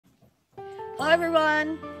Hello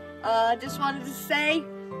everyone. Just wanted to say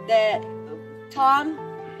that Tom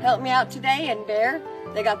helped me out today, and Bear,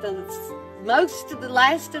 they got the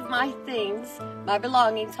last of my things, my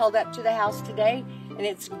belongings, hauled up to the house today, and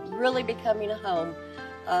it's really becoming a home.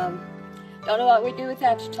 Don't know what we'd do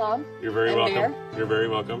without you, Tom. You're very welcome. Bear. You're very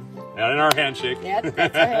welcome. And our handshake. Yep,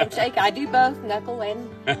 that's our handshake. I do both, knuckle and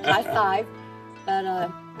high five.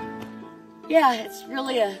 But yeah, it's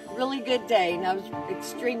really a really good day, and I was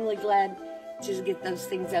extremely glad to get those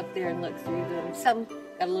things up there and look through them. Some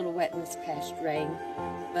got a little wet in this past rain,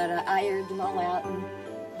 but I aired them all out, and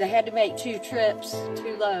they had to make 2 trips,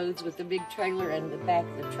 2 loads with the big trailer, and the back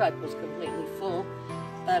of the truck was completely full.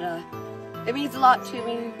 But it means a lot to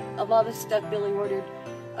me. A lot of stuff Billy ordered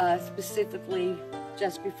specifically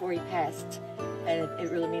just before he passed, and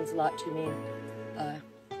it really means a lot to me.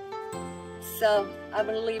 So I'm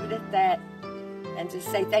going to leave it at that and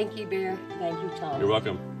just say thank you, Bear. Thank you, Tom. You're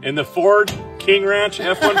welcome. And the Ford King Ranch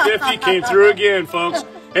F-150 came through again, folks.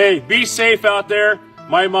 Hey, be safe out there.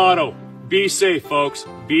 My motto, be safe, folks.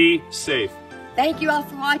 Be safe. Thank you all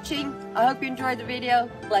for watching. I hope you enjoyed the video.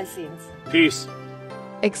 Blessings. Peace.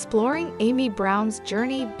 Exploring Amy Brown's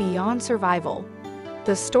journey beyond survival.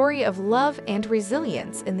 The story of love and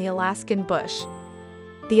resilience in the Alaskan bush.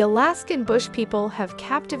 The Alaskan bush people have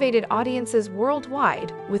captivated audiences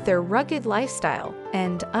worldwide with their rugged lifestyle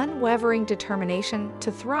and unwavering determination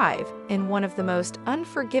to thrive in one of the most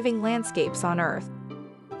unforgiving landscapes on Earth.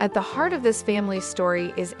 At the heart of this family's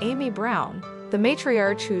story is Amy Brown, the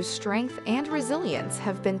matriarch whose strength and resilience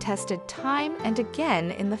have been tested time and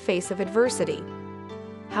again in the face of adversity.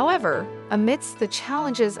 However, amidst the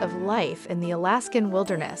challenges of life in the Alaskan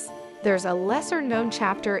wilderness, there's a lesser-known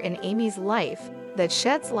chapter in Amy's life that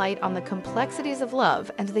sheds light on the complexities of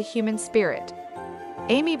love and the human spirit.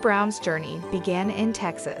 Amy Brown's journey began in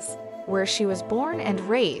Texas, where she was born and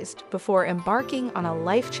raised before embarking on a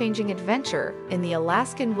life-changing adventure in the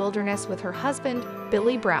Alaskan wilderness with her husband,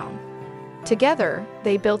 Billy Brown. Together,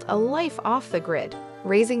 they built a life off the grid,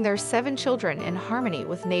 raising their 7 children in harmony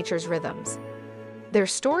with nature's rhythms. Their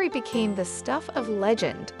story became the stuff of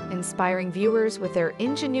legend, inspiring viewers with their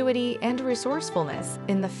ingenuity and resourcefulness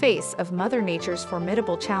in the face of Mother Nature's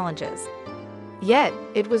formidable challenges. Yet,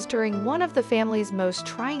 it was during one of the family's most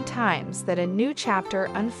trying times that a new chapter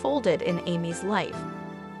unfolded in Amy's life.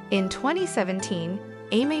 In 2017,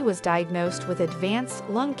 Amy was diagnosed with advanced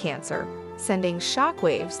lung cancer, sending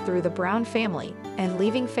shockwaves through the Brown family and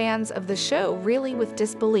leaving fans of the show reeling with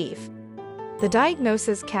disbelief. The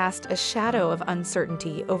diagnosis cast a shadow of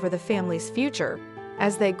uncertainty over the family's future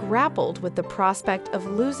as they grappled with the prospect of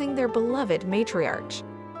losing their beloved matriarch.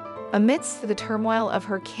 Amidst the turmoil of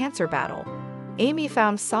her cancer battle, Amy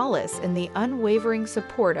found solace in the unwavering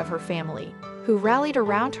support of her family, who rallied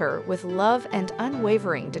around her with love and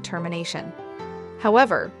unwavering determination.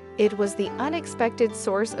 However, it was the unexpected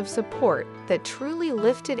source of support that truly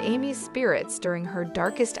lifted Amy's spirits during her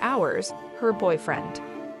darkest hours, her boyfriend.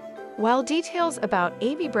 While details about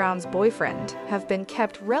Amy Brown's boyfriend have been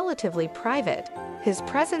kept relatively private, his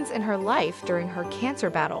presence in her life during her cancer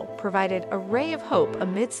battle provided a ray of hope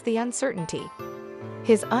amidst the uncertainty.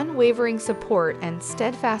 His unwavering support and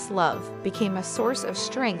steadfast love became a source of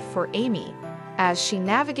strength for Amy as she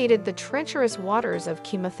navigated the treacherous waters of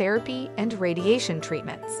chemotherapy and radiation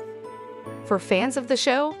treatments. For fans of the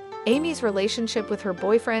show, Amy's relationship with her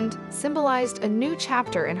boyfriend symbolized a new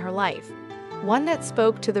chapter in her life, one that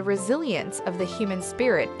spoke to the resilience of the human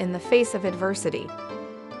spirit in the face of adversity.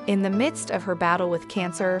 In the midst of her battle with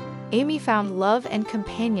cancer, Amy found love and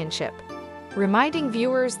companionship, reminding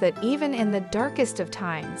viewers that even in the darkest of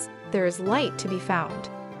times, there is light to be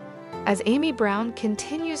found. As Amy Brown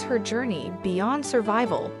continues her journey beyond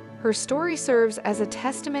survival, her story serves as a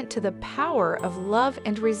testament to the power of love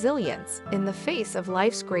and resilience in the face of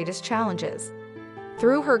life's greatest challenges.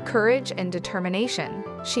 Through her courage and determination,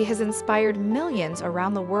 she has inspired millions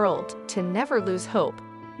around the world to never lose hope,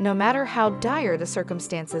 no matter how dire the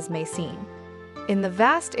circumstances may seem. In the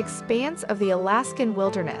vast expanse of the Alaskan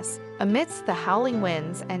wilderness, amidst the howling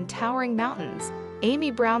winds and towering mountains, Amy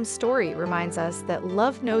Brown's story reminds us that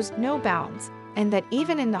love knows no bounds, and that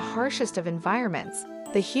even in the harshest of environments,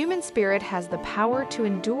 the human spirit has the power to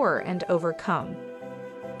endure and overcome.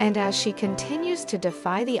 And as she continues to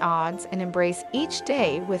defy the odds and embrace each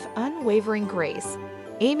day with unwavering grace,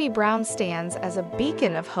 Amy Brown stands as a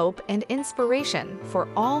beacon of hope and inspiration for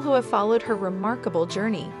all who have followed her remarkable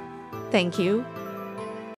journey. Thank you